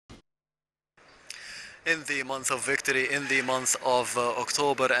In the month of victory, in the month of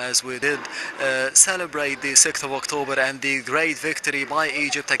October, as we did celebrate the 6th of October and the great victory by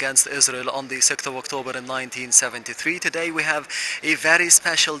Egypt against Israel on the 6th of October in 1973. Today we have a very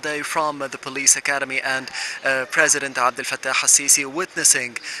special day from the Police Academy and President Abdel Fattah al-Sisi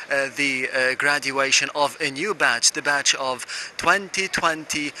witnessing the graduation of a new batch, the batch of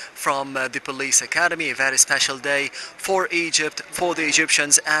 2020 from the Police Academy. A very special day for Egypt, for the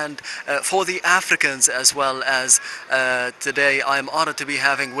Egyptians, and for the Africans as well. As today I am honored to be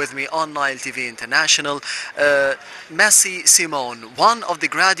having with me on Nile TV International Messi Simon, one of the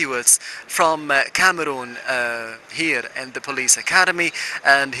graduates from Cameroon here in the Police Academy,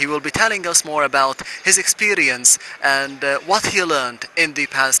 and he will be telling us more about his experience and what he learned in the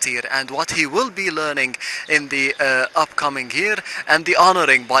past year and what he will be learning in the upcoming year, and the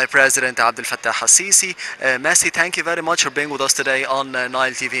honoring by President Abdel Fattah al-Sisi. Messi, thank you very much for being with us today on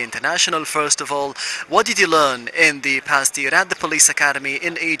Nile TV International. First of all, what did you learn in the past year at the Police Academy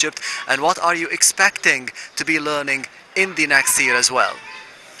in Egypt, and what are you expecting to be learning in the next year as well?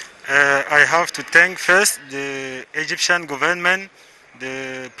 I have to thank first the Egyptian government,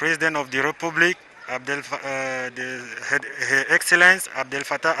 the President of the Republic, Her Excellency Abdel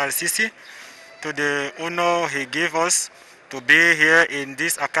Fattah al-Sisi, to the honor he gave us to be here in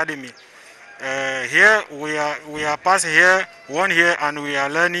this academy. Here we are past here 1 year, and we are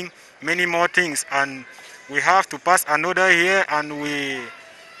learning many more things, and we have to pass another year, and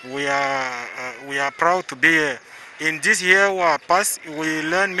we are proud to be here. In this year we are past, we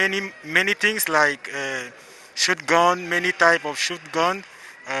learn many things like shotgun, many type of shotgun,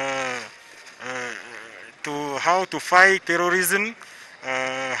 to how to fight terrorism,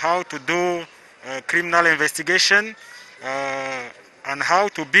 how to do criminal investigation, and how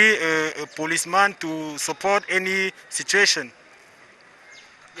to be a policeman to support any situation.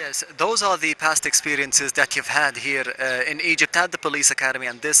 Yes, those are the past experiences that you've had here in Egypt at the Police Academy,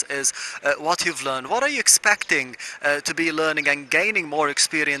 and this is what you've learned. What are you expecting to be learning and gaining more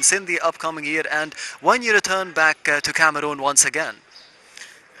experience in the upcoming year, and when you return back to Cameroon once again?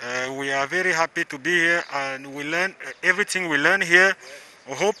 We are very happy to be here, and we learn everything we learn here.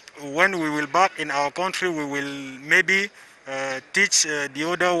 I hope when we will back in our country, we will maybe teach the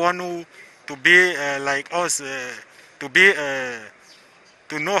other one who to be like us,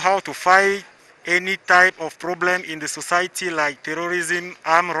 to know how to fight any type of problem in the society like terrorism,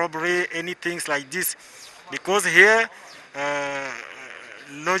 armed robbery, any things like this. Because here,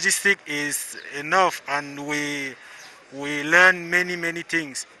 logistic is enough, and we learn many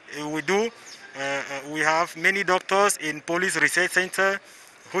things. We have many doctors in Police Research Center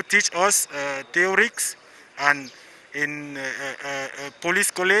who teach us theories, and in Police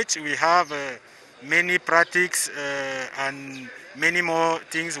College we have many practices and many more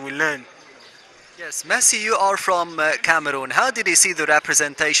things we learn. Yes, Messi, you are from Cameroon. How did you see the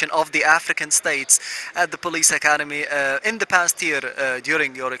representation of the African states at the Police Academy in the past year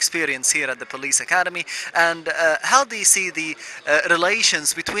during your experience here at the Police Academy? And how do you see the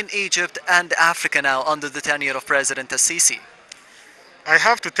relations between Egypt and Africa now under the tenure of President al-Sisi? I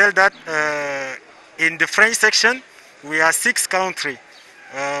have to tell that in the French section, we are 6 countries.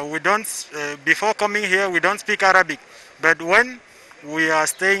 We don't, before coming here, we don't speak Arabic. But when we are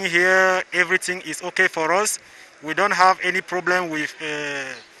staying here, everything is okay for us. We don't have any problem with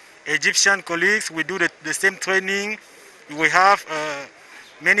Egyptian colleagues. We do the same training. We have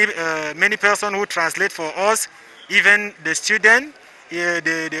many persons who translate for us. Even the student,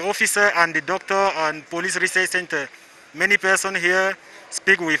 the officer and the doctor and Police Research Center. Many persons here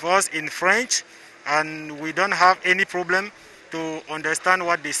speak with us in French, and we don't have any problem to understand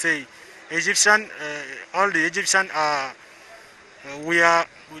what they say. Egyptian, all the Egyptians are. We are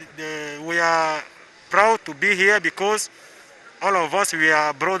proud to be here because all of us, we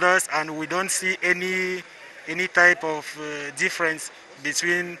are brothers, and we don't see any type of difference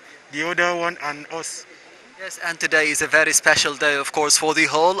between the other one and us. Yes, and today is a very special day, of course, for the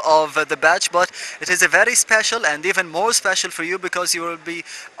whole of the batch, but it is a very special and even more special for you because you will be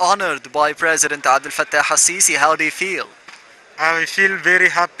honored by President Abdel Fattah al-Sisi. How do you feel? I feel very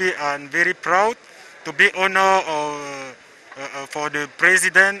happy and very proud to be honored for the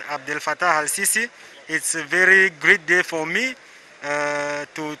President Abdel Fattah al-Sisi. It's a very great day for me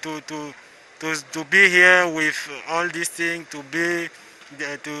to be here with all these things.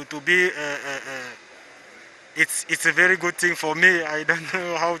 It's a very good thing for me. I don't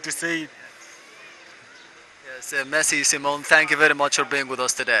know how to say it. Yes, Messi Simon, thank you very much for being with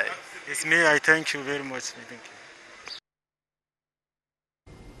us today. It's me. I thank you very much. Thank you.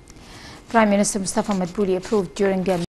 Prime Minister Mustafa Madbouli approved during a